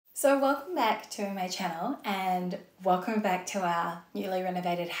So welcome back to my channel and welcome back to our newly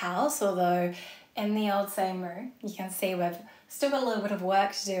renovated house, although in the old same room you can see we've still got a little bit of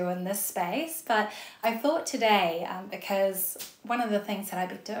work to do in this space. But I thought today, because one of the things that I've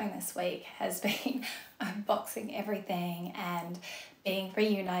been doing this week has been unboxing everything and being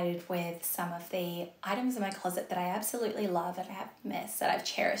reunited with some of the items in my closet that I absolutely love and I have missed, that I've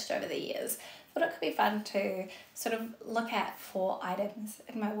cherished over the years. I thought it could be fun to sort of look at 4 items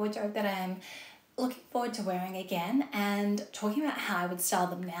in my wardrobe that I'm looking forward to wearing again and talking about how I would style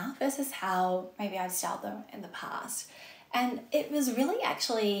them now versus how maybe I've styled them in the past. And it was really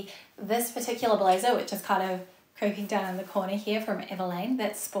actually this particular blazer, which is kind of creeping down in the corner here from Everlane,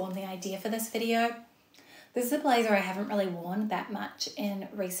 that spawned the idea for this video. This is a blazer I haven't really worn that much in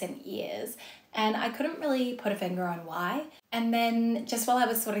recent years, and I couldn't really put a finger on why. And then just while I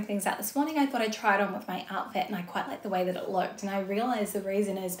was sorting things out this morning, I thought I'd try it on with my outfit and I quite liked the way that it looked. And I realized the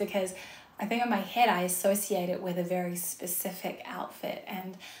reason is because I think in my head I associate it with a very specific outfit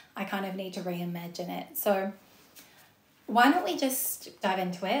and I kind of need to reimagine it. So why don't we just dive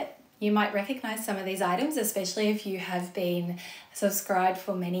into it? You might recognize some of these items, especially if you have been subscribed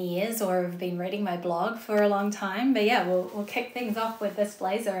for many years or have been reading my blog for a long time. But yeah, we'll kick things off with this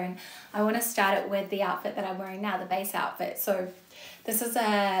blazer, and I want to start it with the outfit that I'm wearing now, the base outfit. So this is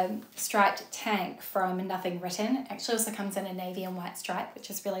a striped tank from Nothing Written. It actually also comes in a navy and white stripe, which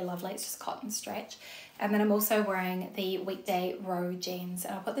is really lovely. It's just cotton stretch. And then I'm also wearing the weekday row jeans,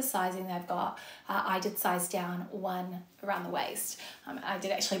 and I'll put the sizing that I've got. I did size down 1 around the waist. I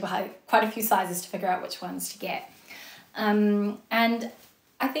did actually buy quite a few sizes to figure out which ones to get. And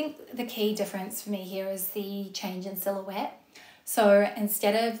I think the key difference for me here is the change in silhouette. So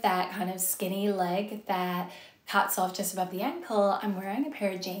instead of that kind of skinny leg that cuts off just above the ankle, I'm wearing a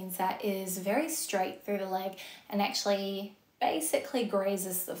pair of jeans that is very straight through the leg and actually basically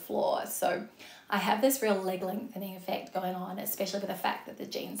grazes the floor. So I have this real leg lengthening effect going on, especially with the fact that the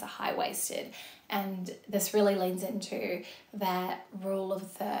jeans are high-waisted. And this really leans into that rule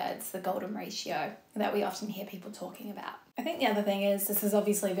of thirds, the golden ratio that we often hear people talking about. I think the other thing is this is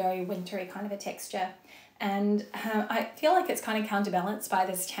obviously very wintry kind of a texture. And I feel like it's kind of counterbalanced by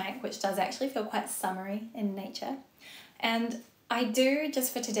this tank, which does actually feel quite summery in nature. And I do,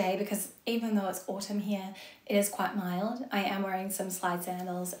 just for today, because even though it's autumn here, it is quite mild. I am wearing some slide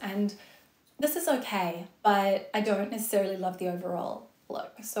sandals and this is okay, but I don't necessarily love the overall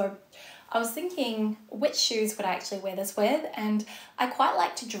look. So I was thinking which shoes would I actually wear this with, and I quite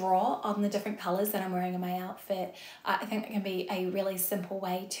like to draw on the different colors that I'm wearing in my outfit. I think that can be a really simple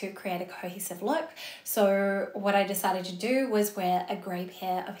way to create a cohesive look. So what I decided to do was wear a grey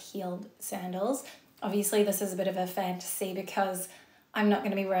pair of heeled sandals. Obviously this is a bit of a fantasy because I'm not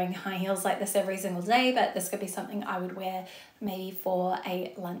going to be wearing high heels like this every single day, but this could be something I would wear maybe for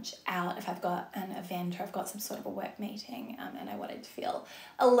a lunch out if I've got an event or I've got some sort of a work meeting and I wanted to feel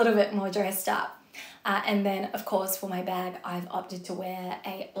a little bit more dressed up. And then of course for my bag, I've opted to wear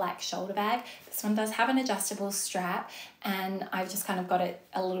a black shoulder bag. This one does have an adjustable strap and I've just kind of got it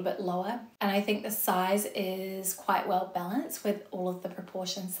a little bit lower. And I think the size is quite well balanced with all of the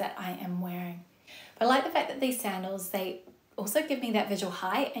proportions that I am wearing. But I like the fact that these sandals, they also give me that visual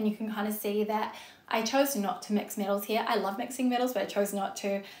height, and you can kind of see that I chose not to mix metals here. I love mixing metals, but I chose not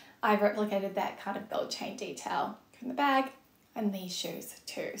to. I've replicated that kind of gold chain detail in the bag and these shoes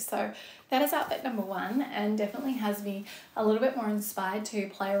too. So that is outfit number 1 and definitely has me a little bit more inspired to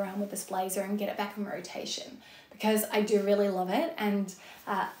play around with this blazer and get it back in rotation because I do really love it, and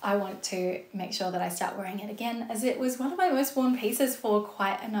I want to make sure that I start wearing it again as it was one of my most worn pieces for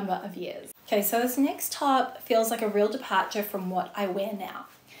quite a number of years. Okay, so this next top feels like a real departure from what I wear now.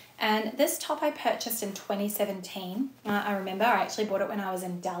 And this top I purchased in 2017. I remember I actually bought it when I was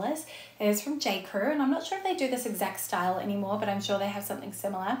in Dallas. It is from J. Crew, and I'm not sure if they do this exact style anymore, but I'm sure they have something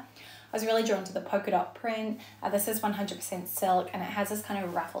similar. I was really drawn to the polka dot print. This is 100% silk, and it has this kind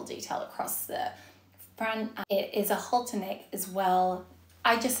of ruffle detail across the front. It is a halter neck as well.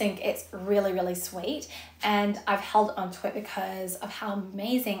 I just think it's really, really sweet, and I've held onto it because of how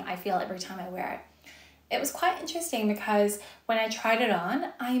amazing I feel every time I wear it. It was quite interesting because when I tried it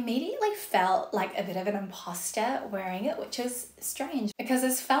on, I immediately felt like a bit of an imposter wearing it, which is strange because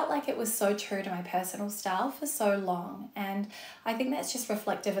this felt like it was so true to my personal style for so long. And I think that's just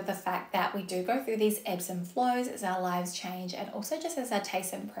reflective of the fact that we do go through these ebbs and flows as our lives change, and also just as our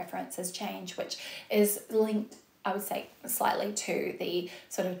tastes and preferences change, which is linked, I would say, slightly to the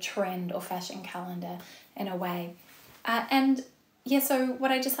sort of trend or fashion calendar in a way. Yeah, so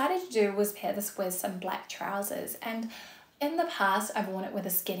what I decided to do was pair this with some black trousers, and in the past I've worn it with a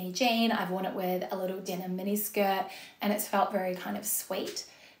skinny jean, I've worn it with a little denim mini skirt, and it's felt very kind of sweet.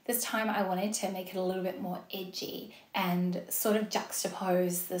 this time I wanted to make it a little bit more edgy and sort of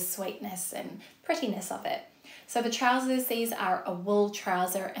juxtapose the sweetness and prettiness of it. So the trousers, these are a wool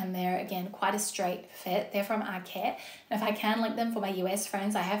trouser and they're again quite a straight fit. They're from Arket. And if I can link them for my US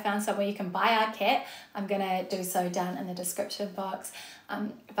friends, I have found somewhere you can buy Arket. I'm gonna do so down in the description box.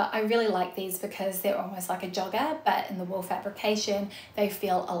 But I really like these because they're almost like a jogger, but in the wool fabrication, they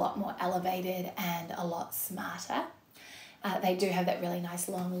feel a lot more elevated and a lot smarter. They do have that really nice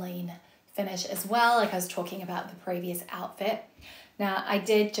long lean finish as well, like I was talking about the previous outfit. Now, I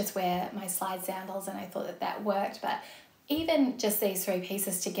did just wear my slide sandals and I thought that that worked, but even just these three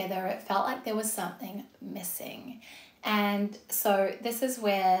pieces together, it felt like there was something missing. And so this is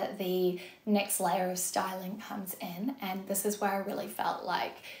where the next layer of styling comes in, and this is where I really felt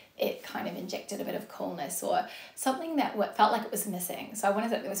like it kind of injected a bit of coolness or something that felt like it was missing. So I wanted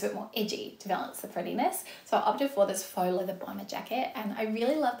something that was a bit more edgy to balance the prettiness. So I opted for this faux leather bomber jacket, and I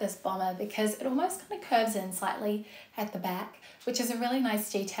really love this bomber because it almost kind of curves in slightly at the back, which is a really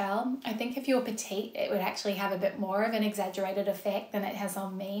nice detail. I think if you're petite, it would actually have a bit more of an exaggerated effect than it has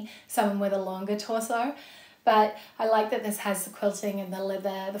on me, someone with a longer torso. But I like that this has the quilting and the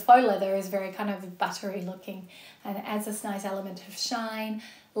leather. The faux leather is very kind of buttery looking and it adds this nice element of shine.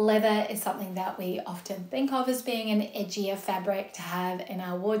 Leather is something that we often think of as being an edgier fabric to have in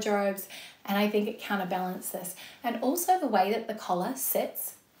our wardrobes, and I think it counterbalances this. And also the way that the collar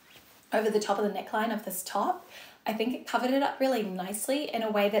sits over the top of the neckline of this top, I think it covered it up really nicely in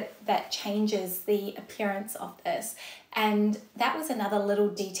a way that changes the appearance of this. And that was another little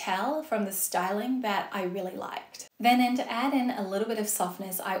detail from the styling that I really liked. Then, and to add in a little bit of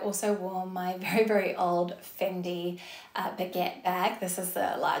softness, I also wore my very, very old Fendi baguette bag. This is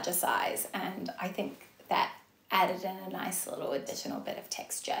the larger size, and I think that added in a nice little additional bit of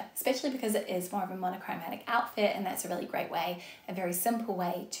texture, especially because it is more of a monochromatic outfit, and that's a really great way, a very simple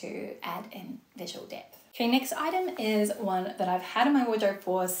way to add in visual depth. Okay, next item is one that I've had in my wardrobe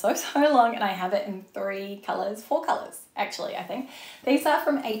for so long, and I have it in four colors actually, I think. These are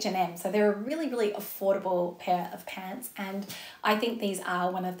from H&M, so they're a really, really affordable pair of pants, and I think these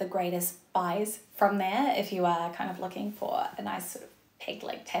are one of the greatest buys from there if you are kind of looking for a nice sort of peg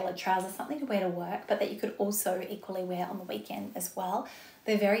leg tailored trouser, something to wear to work, but that you could also equally wear on the weekend as well.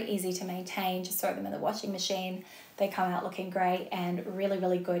 They're very easy to maintain, just throw them in the washing machine. They come out looking great and really,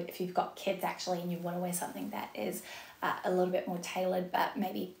 really good if you've got kids actually and you want to wear something that is a little bit more tailored, but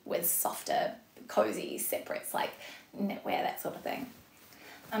maybe with softer, cozy separates like knitwear, that sort of thing.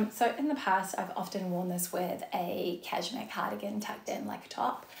 So in the past, I've often worn this with a cashmere cardigan tucked in like a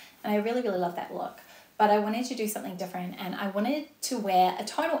top, and I really, really love that look. But I wanted to do something different, and I wanted to wear a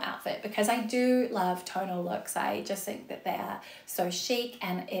tonal outfit because I do love tonal looks. I just think that they are so chic,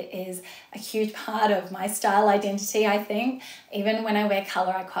 and it is a huge part of my style identity, I think. Even when I wear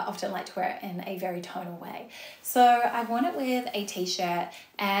colour, I quite often like to wear it in a very tonal way. So I wore it with a t-shirt,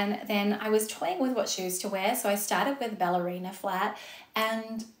 and then I was toying with what shoes to wear. So I started with ballerina flat,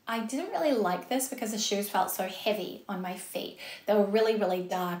 and I didn't really like this because the shoes felt so heavy on my feet. They were really, really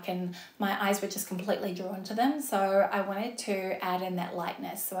dark and my eyes were just completely drawn to them. So I wanted to add in that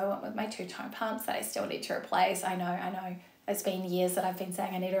lightness. So I went with my two-tone pumps that I still need to replace. I know. It's been years that I've been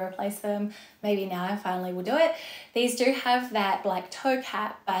saying I need to replace them. Maybe now I finally will do it. These do have that black toe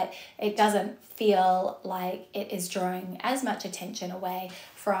cap, but it doesn't feel like it is drawing as much attention away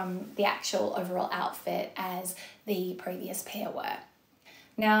from the actual overall outfit as the previous pair were.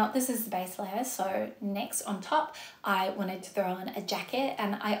 Now this is the base layer, so next on top I wanted to throw on a jacket,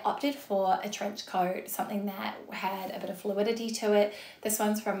 and I opted for a trench coat, something that had a bit of fluidity to it. This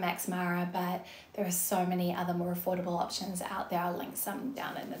one's from Max Mara, but there are so many other more affordable options out there. I'll link some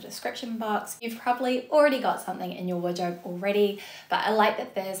down in the description box. You've probably already got something in your wardrobe already, but I like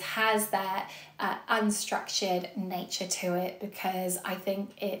that this has that unstructured nature to it because I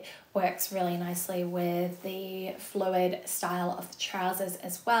think it works really nicely with the fluid style of the trousers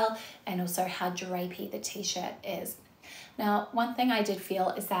as well, and also how drapey the t-shirt is. Now, one thing I did feel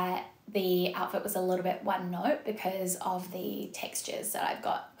is that the outfit was a little bit one note because of the textures that I've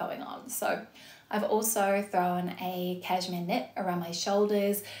got going on. So I've also thrown a cashmere knit around my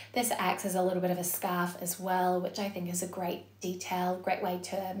shoulders. This acts as a little bit of a scarf as well, which I think is a great detail, great way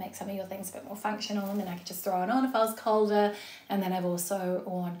to make some of your things a bit more functional, and then I could just throw it on if I was colder. And then I've also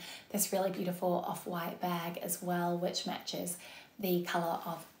worn this really beautiful off-white bag as well, which matches the colour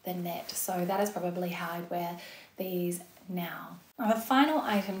of the knit. So that is probably how I'd wear these now. Now, the final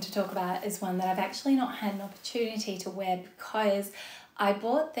item to talk about is one that I've actually not had an opportunity to wear because I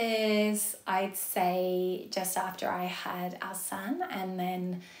bought this, I'd say, just after I had our son, and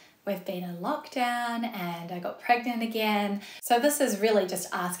then we've been in lockdown and I got pregnant again. So this is really just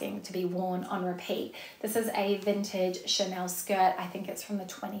asking to be worn on repeat. This is a vintage Chanel skirt. I think it's from the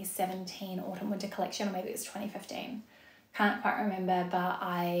 2017 autumn winter collection, or maybe it's 2015. Can't quite remember, but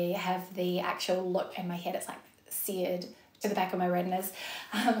I have the actual look in my head. It's like seared to the back of my retinas.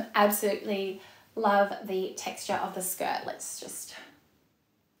 Absolutely love the texture of the skirt. Let's just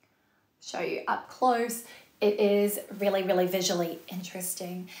show you up close. It is really, really visually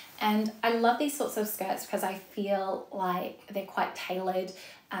interesting. And I love these sorts of skirts because I feel like they're quite tailored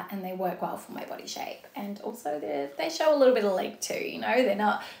and they work well for my body shape. And also they show a little bit of leg too, you know, they're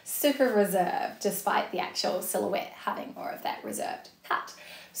not super reserved despite the actual silhouette having more of that reserved cut.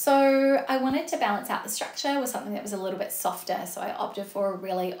 So I wanted to balance out the structure with something that was a little bit softer. So I opted for a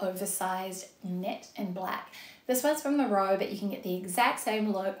really oversized knit in black. This one's from the Row, but you can get the exact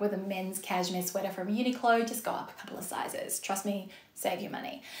same look with a men's cashmere sweater from Uniqlo. Just go up a couple of sizes. Trust me, save your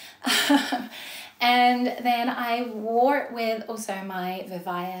money. And then I wore it with also my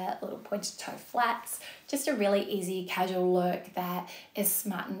Vivaya little pointed toe flats. Just a really easy casual look that is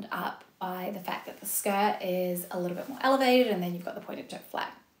smartened up by the fact that the skirt is a little bit more elevated and then you've got the pointed toe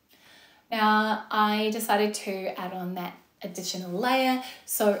flat. Now I decided to add on that additional layer.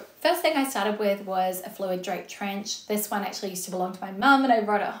 So first thing I started with was a fluid drape trench. This one actually used to belong to my mum and I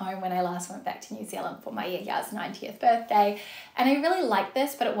brought it home when I last went back to New Zealand for my Yaya's 90th birthday. And I really liked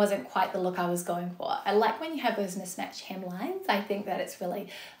this, but it wasn't quite the look I was going for. I like when you have those mismatched hemlines. I think that it's really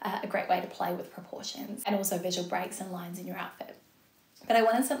a great way to play with proportions and also visual breaks and lines in your outfit. But I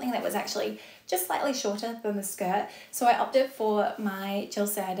wanted something that was actually just slightly shorter than the skirt. So I opted for my Jill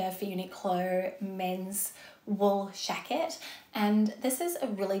Sander for Uniqlo men's wool shacket, and this is a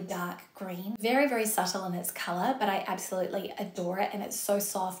really dark green, very, very subtle in its color, but I absolutely adore it, and it's so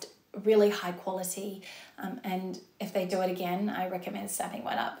soft, really high quality. And if they do it again, I recommend snapping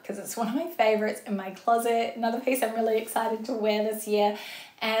one up because it's one of my favorites in my closet. Another piece I'm really excited to wear this year.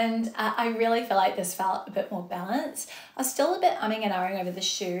 And I really feel like this felt a bit more balanced. I was still a bit umming and ahhing over the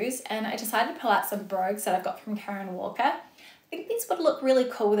shoes, and I decided to pull out some brogues that I've got from Karen Walker. I think these would look really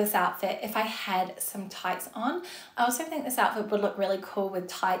cool with this outfit if I had some tights on. I also think this outfit would look really cool with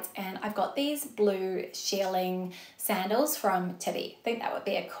tights, and I've got these blue shearling sandals from Tibby. I think that would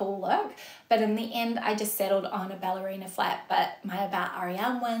be a cool look, but in the end I just settled on a ballerina flat, but my About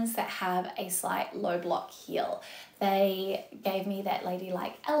Ariane ones that have a slight low block heel. They gave me that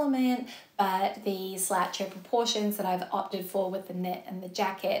ladylike element, but the slouchy proportions that I've opted for with the knit and the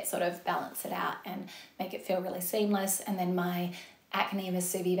jacket sort of balance it out and make it feel really seamless. And then my Acne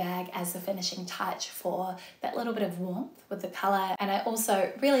Masubi bag as the finishing touch for that little bit of warmth with the color. And I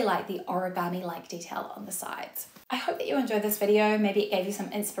also really like the origami-like detail on the sides. I hope that you enjoyed this video. Maybe it gave you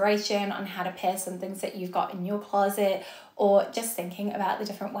some inspiration on how to pair some things that you've got in your closet, or just thinking about the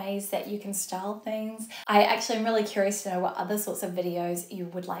different ways that you can style things. I actually am really curious to know what other sorts of videos you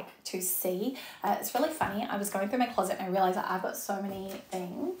would like to see. It's really funny. I was going through my closet and I realized that I've got so many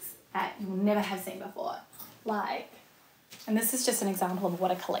things that you'll never have seen before. Like, and this is just an example of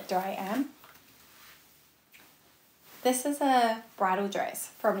what a collector I am. This is a bridal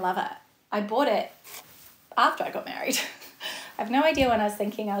dress from Lover. I bought it after I got married. I have no idea when I was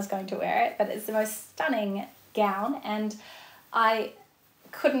thinking I was going to wear it, but it's the most stunning gown, and I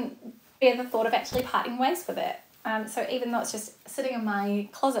couldn't bear the thought of actually parting ways with it. So even though it's just sitting in my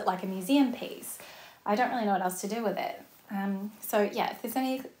closet like a museum piece, I don't really know what else to do with it. So yeah,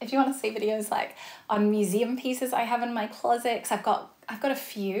 if you want to see videos like on museum pieces I have in my closet, because I've got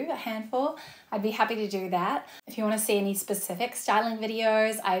a handful, I'd be happy to do that. If you want to see any specific styling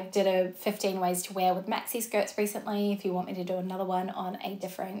videos, I did a 15 ways to wear with maxi skirts recently. If you want me to do another one on a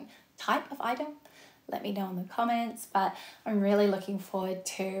different type of item, let me know in the comments. But I'm really looking forward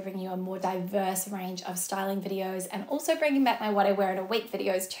to bringing you a more diverse range of styling videos, and also bringing back my what I wear in a week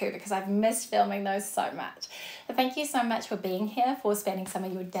videos too, because I've missed filming those so much. So thank you so much for being here, for spending some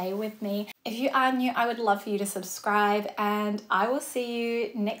of your day with me. If you are new, I would love for you to subscribe, and I will see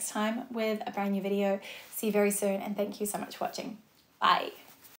you next time with a brand new video. See you very soon, and thank you so much for watching. Bye.